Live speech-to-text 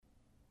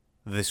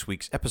This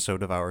week's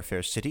episode of Our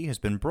Fair City has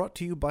been brought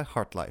to you by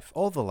HeartLife,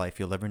 all the life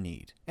you'll ever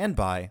need, and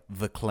by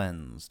The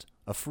Cleansed,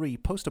 a free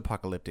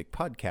post-apocalyptic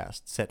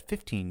podcast set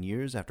 15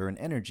 years after an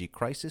energy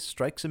crisis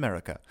strikes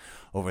America.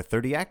 Over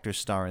 30 actors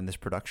star in this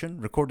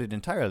production, recorded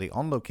entirely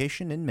on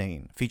location in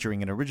Maine,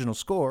 featuring an original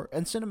score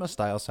and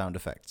cinema-style sound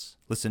effects.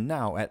 Listen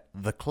now at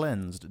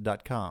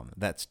thecleansed.com.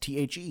 That's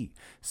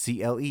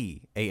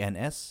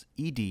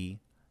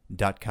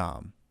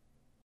TheCleansed.com.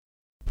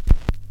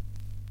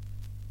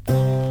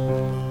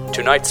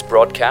 Tonight's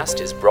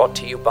broadcast is brought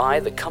to you by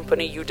the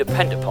company you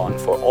depend upon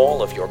for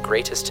all of your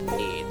greatest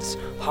needs,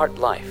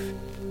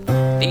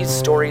 HeartLife. These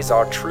stories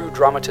are true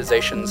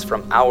dramatizations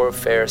from Our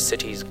Fair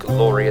City's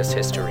glorious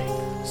history.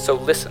 So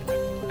listen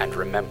and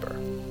remember,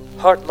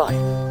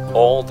 HeartLife,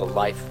 all the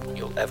life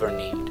you'll ever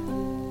need.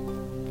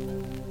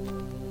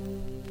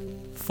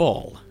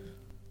 Fall.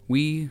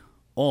 We,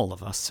 all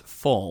of us,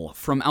 fall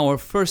from our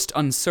first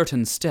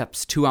uncertain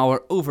steps to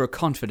our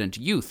overconfident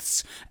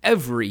youths.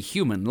 Every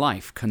human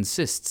life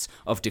consists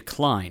of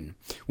decline.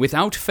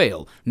 Without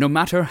fail, no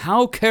matter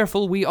how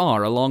careful we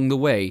are along the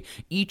way,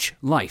 each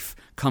life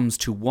comes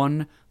to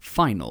one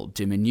final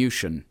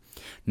diminution.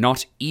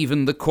 Not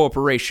even the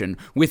corporation,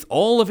 with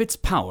all of its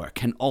power,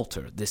 can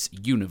alter this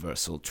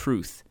universal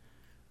truth.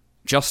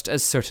 Just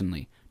as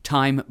certainly,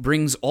 time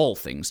brings all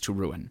things to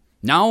ruin.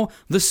 Now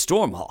the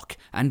Stormhawk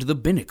and the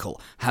Binnacle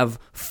have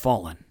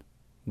fallen.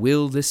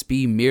 Will this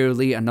be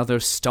merely another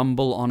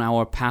stumble on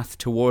our path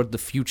toward the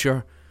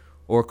future,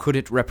 or could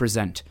it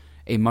represent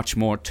a much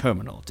more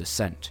terminal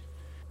descent?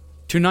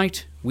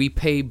 Tonight, we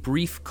pay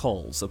brief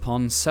calls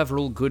upon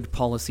several good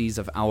policies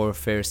of Our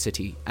Fair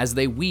City as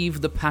they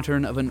weave the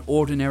pattern of an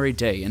ordinary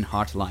day in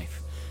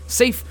HeartLife.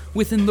 Safe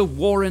within the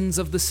warrens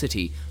of the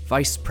city,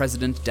 Vice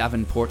President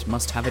Davenport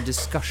must have a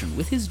discussion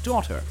with his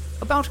daughter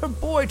about her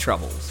boy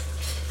troubles.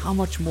 How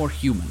much more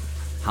human,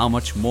 how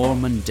much more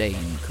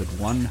mundane could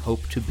one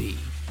hope to be?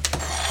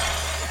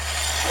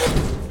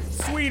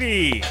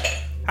 Sweetie,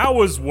 how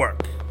was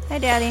work? Hi,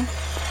 Daddy.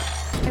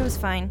 It was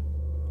fine.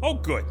 Oh,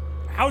 good.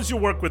 How's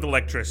your work with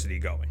electricity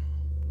going?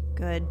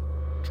 Good.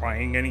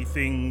 Trying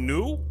anything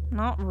new?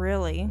 Not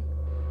really.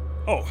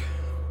 Oh,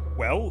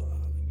 well,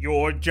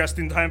 you're just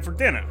in time for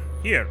dinner.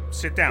 Here,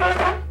 sit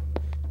down.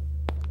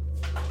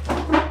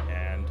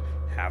 And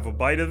have a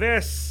bite of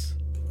this.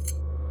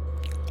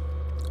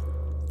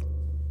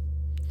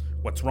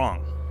 What's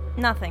wrong?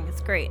 Nothing.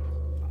 It's great.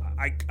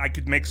 I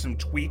could make some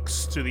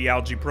tweaks to the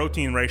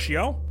algae-protein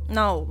ratio.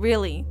 No,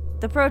 really.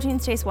 The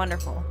proteins taste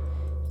wonderful.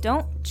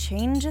 Don't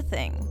change a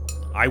thing.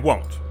 I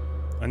won't.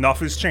 Enough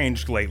has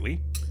changed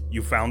lately.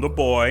 You found a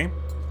boy.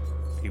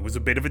 He was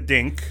a bit of a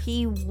dink.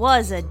 He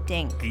was a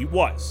dink. He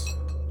was.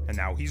 And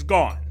now he's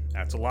gone.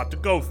 That's a lot to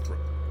go through.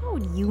 How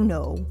do you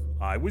know?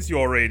 I was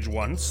your age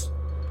once.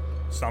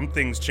 Some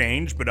things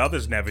change, but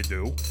others never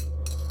do.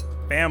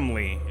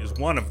 Family is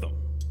one of them.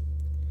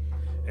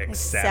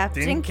 Except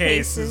in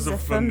cases of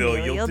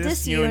familial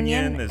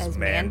disunion as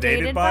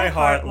mandated by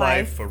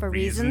HeartLife for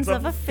reasons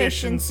of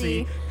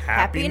efficiency,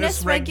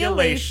 happiness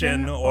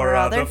regulation, or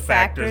other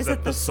factors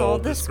at the sole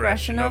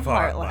discretion of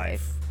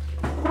HeartLife.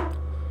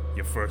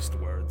 Your first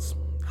words.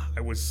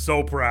 I was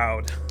so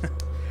proud.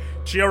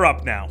 Cheer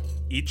up now.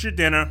 Eat your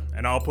dinner,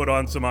 and I'll put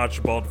on some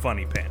Archibald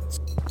funny pants.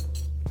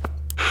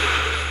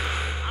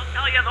 I'll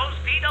tell you, those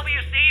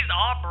PWCs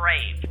are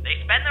brave.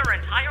 They spend their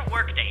entire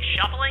workday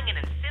shoveling and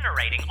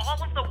incinerating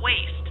all of the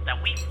waste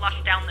that we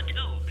flush down the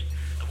tubes.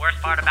 The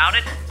worst part about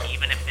it,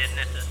 even if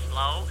business is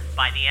slow,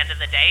 by the end of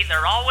the day,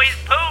 they're always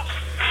poop.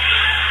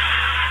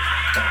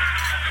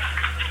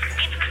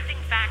 Interesting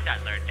fact I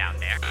learned down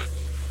there.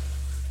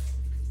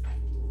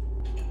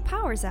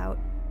 Power's out.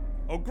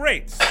 Oh,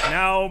 great.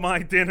 Now my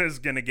dinner's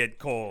gonna get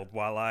cold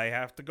while I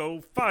have to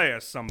go fire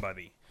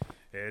somebody.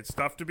 It's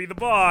tough to be the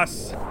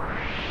boss.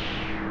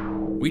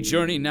 We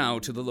journey now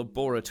to the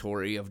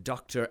laboratory of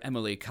Dr.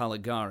 Emily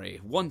Caligari.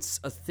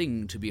 Once a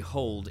thing to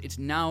behold, it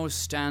now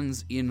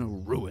stands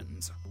in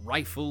ruins,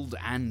 rifled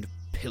and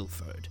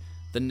pilfered.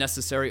 The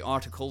necessary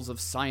articles of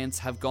science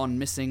have gone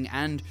missing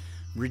and,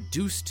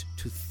 reduced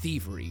to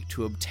thievery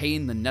to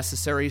obtain the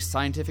necessary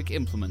scientific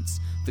implements,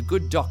 the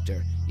good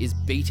doctor is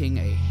baiting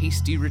a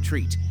hasty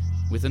retreat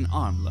with an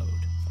armload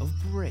of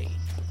brains.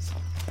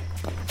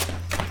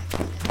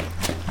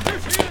 Here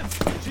she is!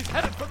 She's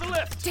headed for the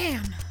lift!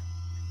 Damn!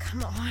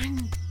 Come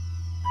on.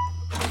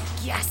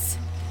 Yes!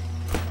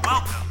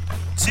 Welcome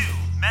to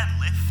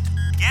MedLift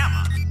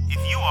Gamma. If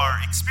you are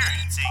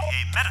experiencing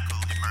a medical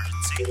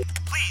emergency,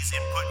 please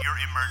input your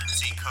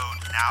emergency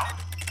code now.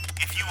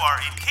 If you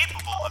are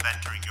incapable of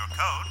entering your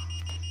code,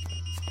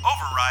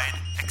 override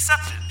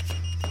accepted.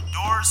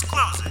 Doors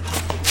closing.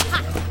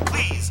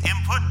 Please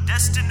input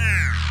destiny.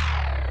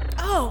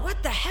 Oh,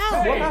 what the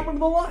hell? What happened to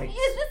the light? Is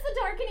this the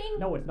darkening?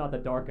 No, it's not the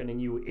darkening,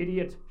 you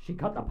idiot. She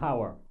cut the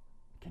power.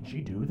 Can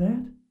she do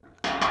that?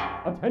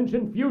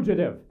 Attention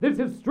fugitive! This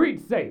is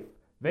street safe!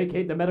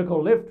 Vacate the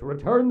medical lift,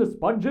 return the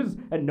sponges,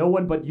 and no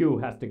one but you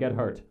has to get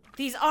hurt.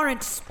 These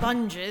aren't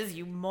sponges,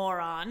 you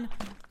moron.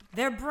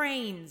 They're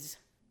brains.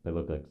 They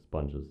look like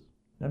sponges.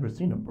 Never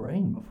seen a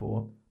brain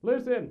before.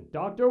 Listen,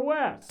 Dr.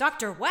 West!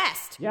 Dr.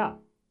 West? Yeah,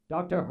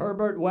 Dr.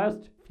 Herbert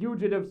West,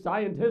 fugitive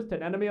scientist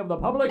and enemy of the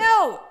public.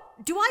 No!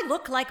 Do I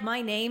look like my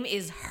name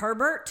is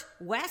Herbert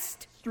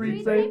West?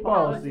 Street Safe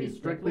policy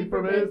strictly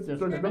forbids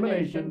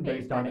discrimination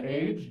based on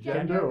age,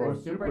 gender, or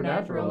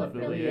supernatural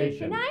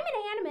affiliation. And I'm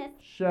an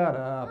animist. Shut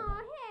up.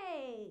 Aw,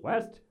 hey.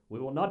 West, we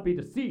will not be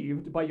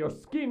deceived by your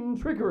skin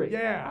trickery.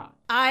 Yeah.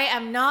 I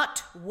am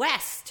not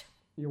West.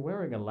 You're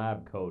wearing a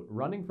lab coat,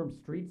 running from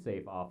Street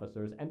Safe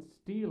officers, and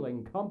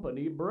stealing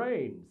company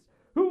brains.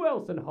 Who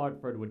else in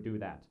Hartford would do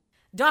that?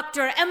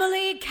 Dr.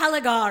 Emily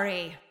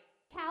Caligari.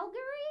 Calgary?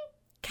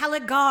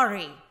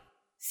 Caligari.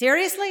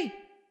 Seriously?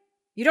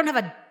 You don't have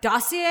a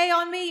dossier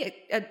on me?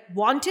 A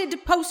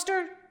wanted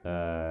poster?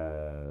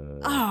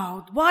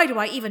 Oh, why do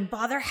I even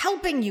bother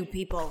helping you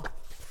people?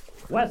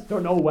 West or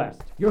no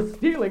West, you're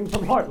stealing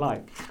from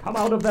Heartlife. Come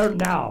out of there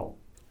now.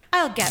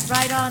 I'll get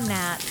right on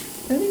that.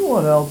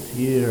 Anyone else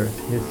here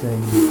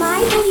hissing? My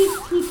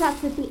beliefs teach us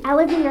that the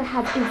elevator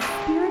has a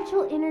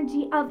spiritual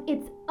energy of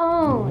its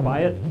own.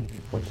 Quiet.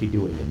 What's she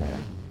doing in there?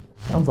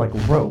 Sounds like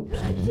ropes.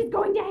 She's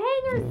going to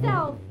hang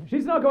herself.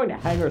 She's not going to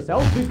hang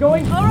herself. She's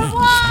going Au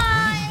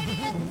revoir!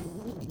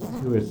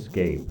 to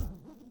escape.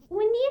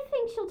 When do you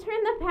think she'll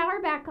turn the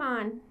power back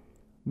on?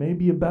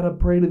 Maybe you better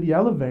pray to the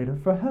elevator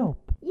for help.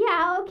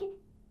 Yeah, okay.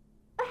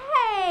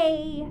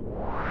 Hey!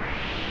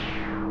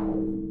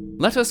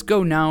 Let us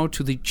go now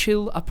to the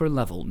chill upper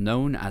level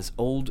known as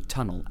Old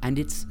Tunnel and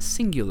its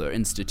singular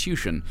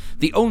institution,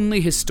 the only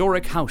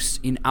historic house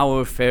in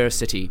our fair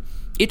city.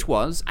 It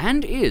was,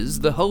 and is,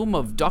 the home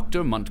of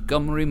Dr.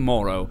 Montgomery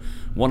Morrow,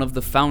 one of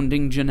the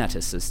founding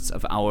geneticists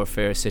of our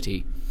fair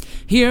city.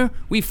 Here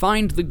we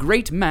find the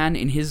great man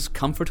in his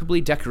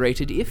comfortably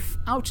decorated, if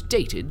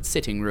outdated,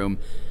 sitting room,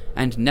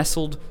 and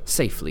nestled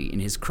safely in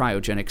his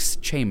cryogenics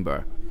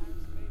chamber.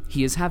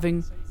 He is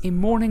having a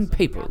morning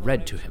paper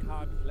read to him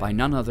by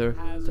none other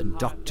than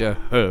Dr.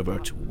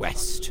 Herbert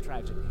West.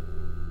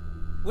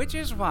 Which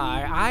is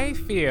why I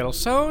feel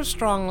so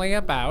strongly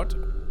about...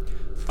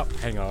 Oh,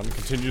 hang on,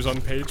 continues on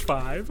page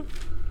 5.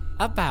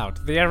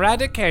 About the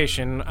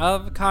eradication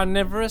of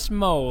carnivorous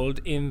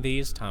mold in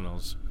these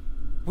tunnels.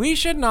 We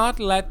should not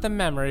let the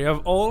memory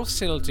of old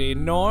Silty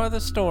nor the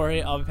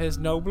story of his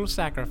noble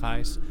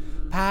sacrifice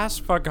pass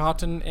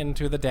forgotten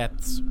into the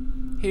depths.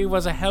 He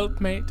was a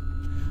helpmate,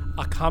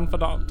 a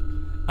confidant,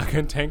 a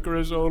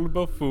cantankerous old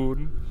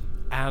buffoon,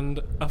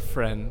 and a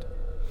friend.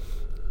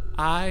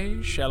 I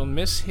shall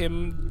miss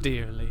him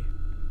dearly.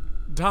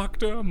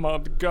 Dr.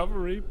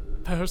 Montgomery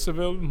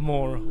Percival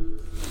Morrow.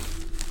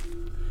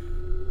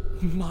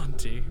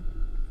 Monty,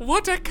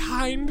 what a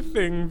kind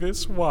thing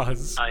this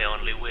was. I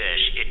only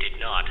wish it did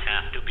not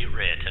have to be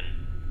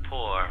written.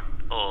 Poor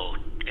old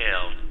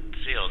El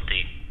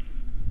Silty.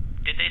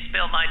 Did they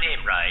spell my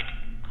name right?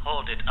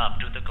 Hold it up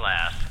to the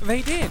glass.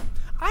 They did.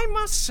 I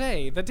must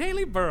say, the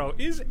Daily Burrow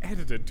is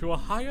edited to a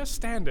higher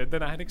standard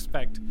than I'd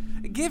expect,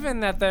 given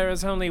that there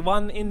is only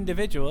one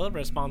individual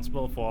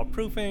responsible for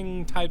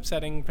proofing,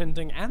 typesetting,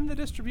 printing, and the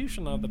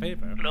distribution of the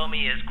paper.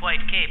 Lomi is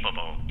quite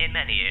capable in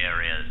many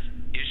areas.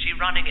 Is she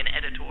running an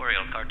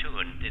editorial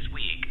cartoon this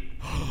week?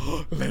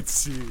 Let's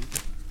see.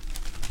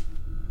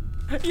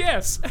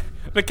 Yes,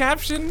 the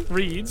caption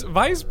reads,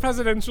 Vice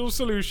Presidential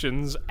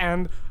Solutions,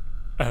 and...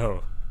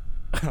 Oh.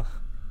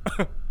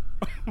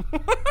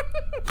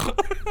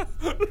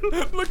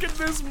 Look at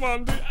this,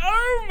 Monty.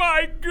 Oh,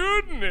 my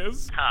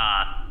goodness.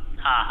 Ha.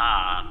 Ha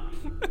ha.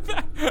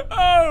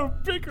 Oh,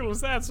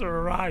 Pickles, that's a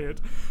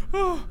riot.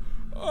 Oh,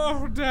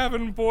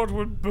 Davenport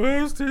would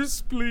burst his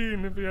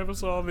spleen if he ever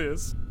saw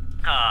this.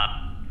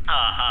 Ha.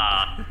 Ha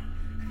ha.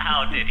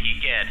 How did he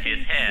get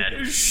his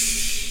head?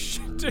 Shh.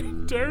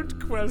 Don't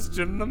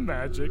question the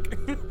magic.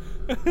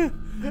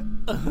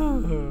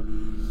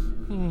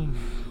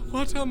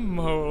 What a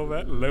mole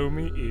that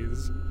Lomi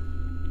is.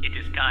 It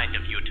is kind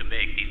of you to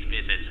make these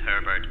visits,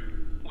 Herbert.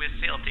 With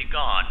Silty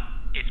gone,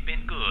 it's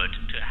been good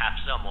to have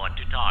someone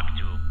to talk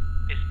to,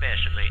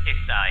 especially a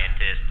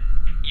scientist.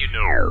 You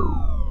know.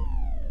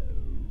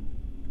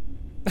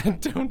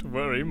 Don't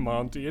worry,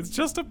 Monty. It's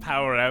just a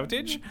power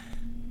outage.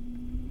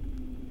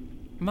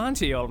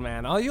 Monty, old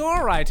man, are you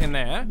all right in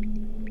there?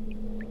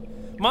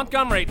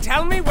 Montgomery,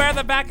 tell me where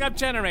the backup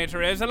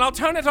generator is, and I'll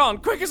turn it on,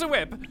 quick as a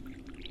whip.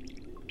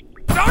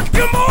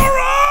 Dr.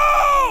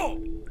 Morrow!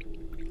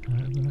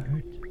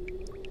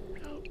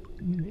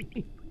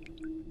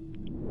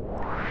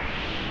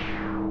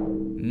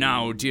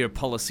 Now, dear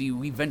Policy,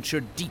 we venture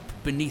deep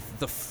beneath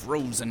the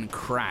frozen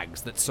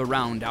crags that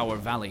surround our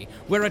valley,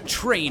 where a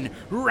train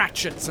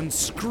ratchets and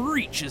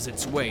screeches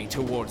its way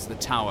towards the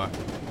tower.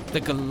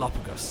 The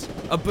Galapagos,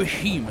 a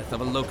behemoth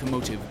of a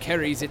locomotive,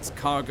 carries its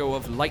cargo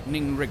of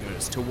lightning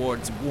riggers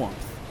towards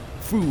warmth,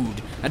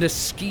 food, and a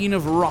skein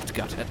of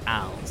rotgut at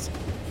Al's.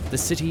 The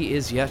city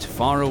is yet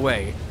far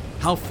away.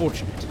 How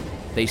fortunate.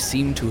 They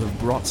seem to have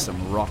brought some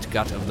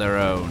rotgut of their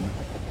own.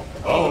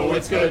 Oh,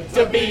 it's good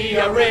to be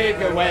a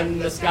rigger when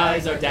the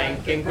skies are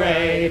dank and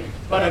gray,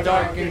 but a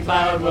darkened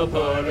cloud will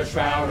put a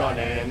shroud on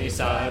any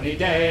sunny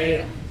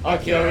day. A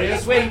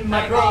curious wind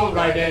might roll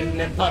right in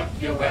and pluck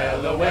you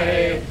well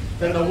away.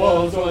 Then the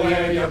wolves will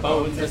wear your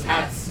bones as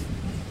hats,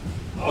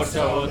 or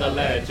so the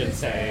legends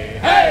say.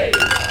 Hey!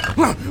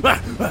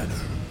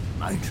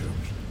 Mind shrooms.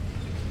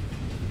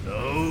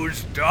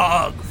 Those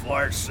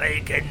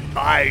dog-forsaken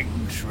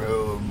mind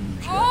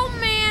shrooms. Oh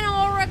man,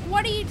 Ulrich,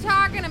 what are you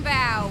talking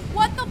about?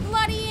 What the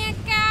bloody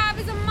ink-gab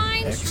is a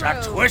mind It's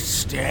shroom? a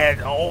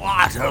twisted,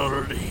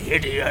 wattled,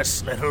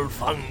 hideous little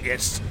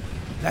fungus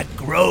that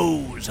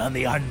grows on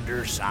the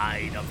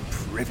underside of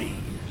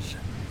privies.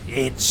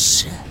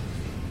 It's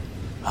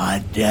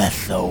a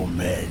death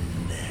omen.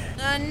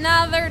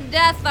 Another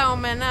death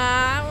omen,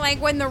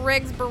 like when the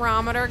Riggs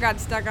barometer got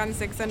stuck on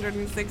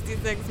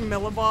 666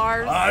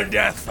 millibars. A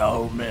death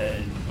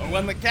omen. Or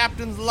when the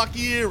captain's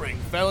lucky earring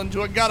fell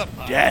into a gutter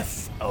pipe.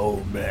 Death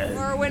omen.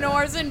 Or when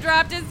Orson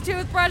dropped his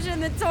toothbrush in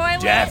the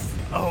toilet.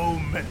 Death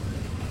omen.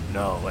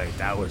 No, wait,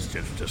 that was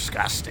just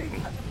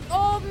disgusting.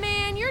 Oh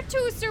man, you're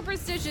too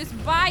superstitious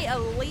by a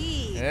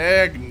league.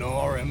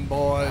 Ignore him,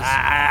 boys.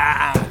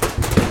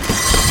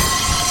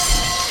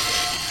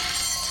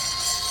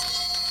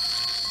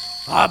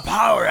 A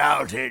power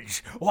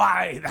outage.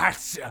 Why,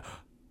 that's...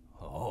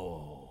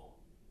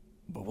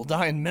 But we'll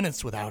die in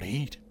minutes without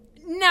heat.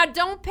 Now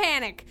don't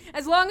panic.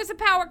 As long as the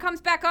power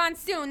comes back on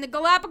soon, the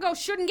Galapagos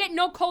shouldn't get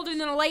no colder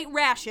than a late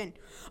ration.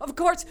 Of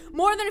course,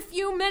 more than a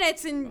few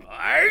minutes and...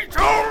 I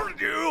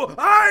told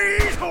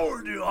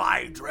you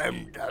I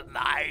dreamt of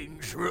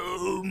mind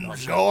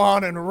shrooms. Go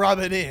on and rub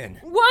it in.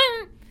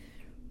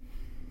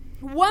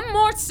 One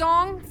more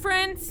song,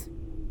 friends.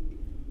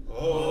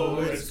 Oh,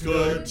 it's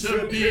good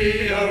to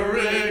be a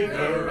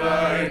rigger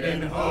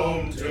riding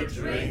home to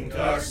drink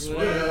our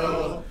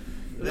swill.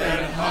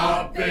 Then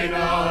hopping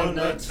on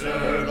the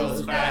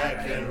turtle's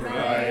back and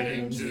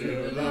riding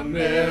to the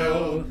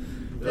mill.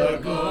 The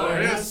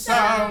glorious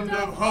sound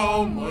of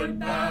homeward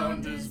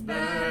bound is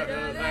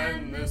better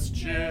than this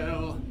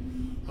chill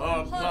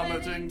of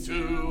plummeting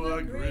to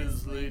a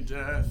grisly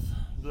death,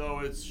 though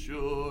it's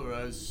sure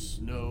as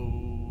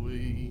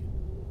snowy.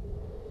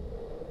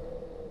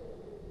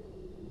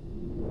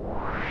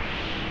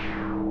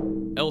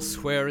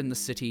 Elsewhere in the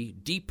city,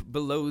 deep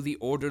below the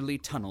orderly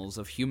tunnels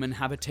of human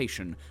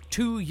habitation,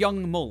 two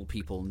young mole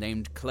people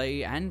named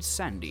Clay and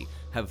Sandy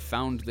have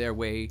found their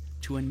way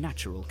to a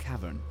natural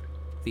cavern.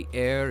 The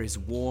air is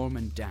warm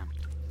and damp,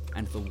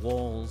 and the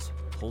walls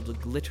hold a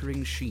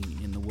glittering sheen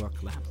in the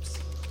work lamps.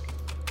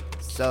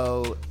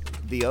 So,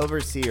 the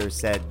overseer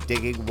said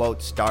digging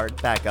won't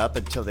start back up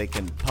until they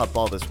can pump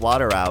all this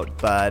water out,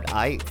 but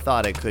I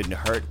thought it couldn't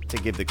hurt to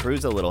give the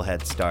crews a little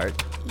head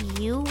start.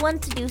 You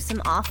want to do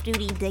some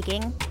off-duty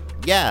digging?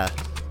 Yeah.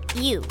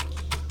 You.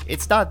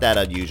 It's not that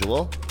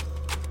unusual.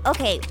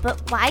 Okay,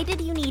 but why did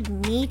you need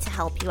me to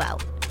help you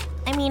out?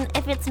 I mean,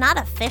 if it's not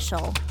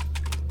official.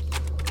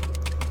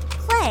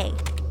 Clay,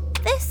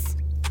 this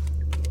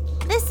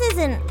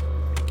isn't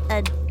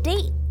a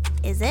date,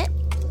 is it?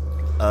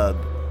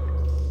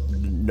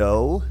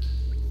 No.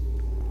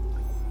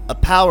 A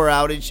power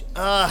outage.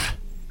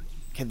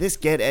 Can this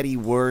get any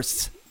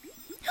worse?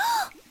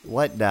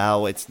 What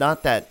now? It's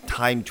not that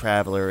time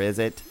traveler, is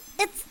it?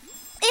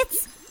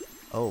 It's...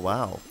 Oh,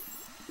 wow.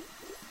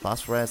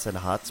 Phosphorescent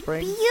hot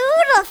springs?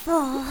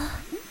 Beautiful!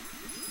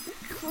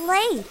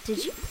 Clay,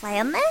 did you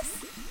plan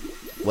this?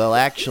 Well,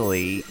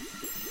 actually...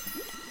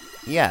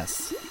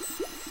 Yes.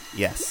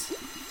 Yes.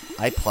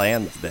 I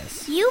planned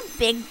this. You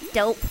big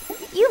dope.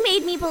 You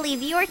made me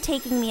believe you were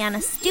taking me on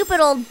a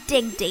stupid old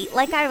dig date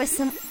like I was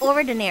some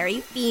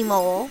ordinary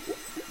female.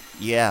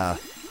 Yeah.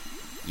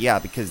 Yeah,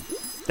 because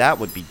that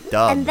would be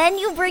dumb. And then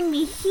you bring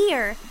me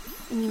here,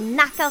 and you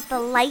knock out the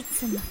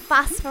lights and the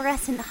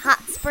phosphorescent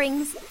hot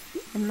springs,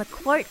 and the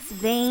quartz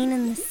vein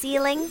in the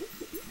ceiling,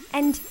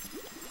 and...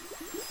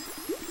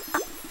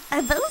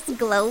 are those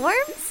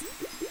glowworms?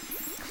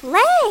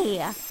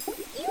 Clay!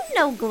 You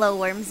know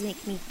glowworms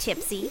make me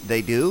tipsy.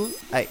 They do?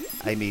 I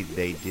mean,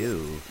 they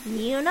do.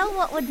 You know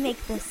what would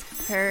make this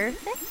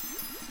perfect?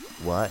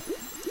 What?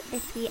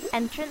 If the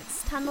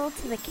entrance tunnel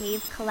to the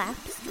cave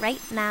collapsed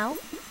right now,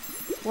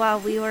 while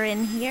we were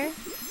in here,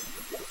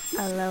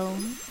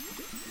 alone.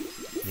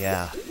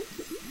 Yeah,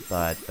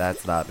 but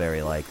that's not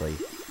very likely.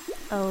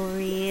 Oh,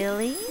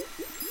 really?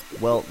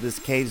 Well, this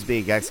cave's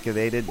being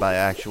excavated by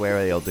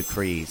actuarial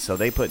decree, so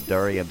they put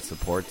Durium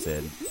supports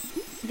in.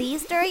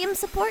 These Durium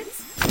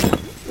supports?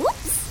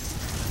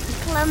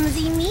 Whoops!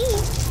 Clumsy me.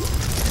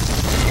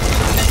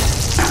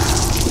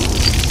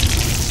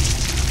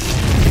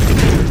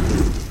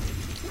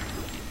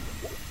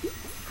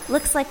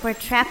 Looks like we're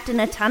trapped in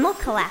a tunnel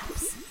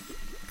collapse.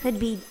 Could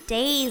be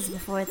days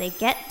before they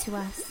get to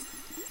us.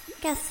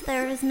 Guess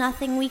there is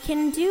nothing we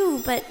can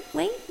do but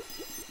wait.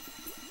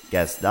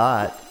 Guess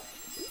not.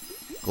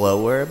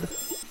 Glowworm?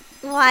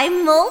 Why,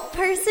 mole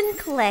person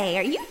Clay,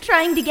 are you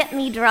trying to get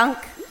me drunk?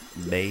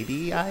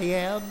 Maybe I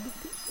am.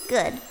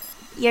 Good.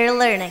 You're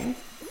learning.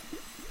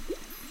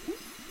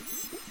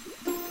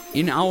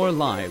 In our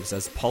lives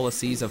as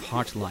policies of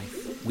heart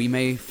life, we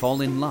may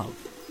fall in love,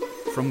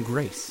 from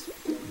grace,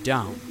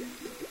 down,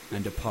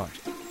 and apart.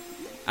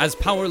 As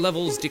power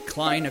levels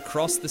decline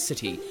across the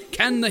city,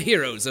 can the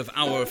heroes of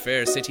our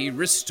fair city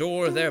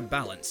restore their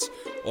balance,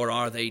 or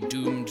are they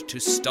doomed to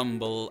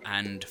stumble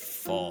and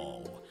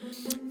fall?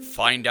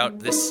 Find out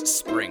this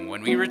spring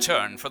when we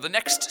return for the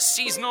next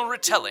seasonal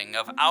retelling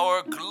of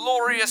our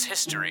glorious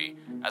history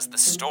as the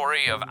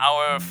story of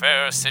our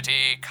fair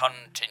city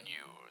continues.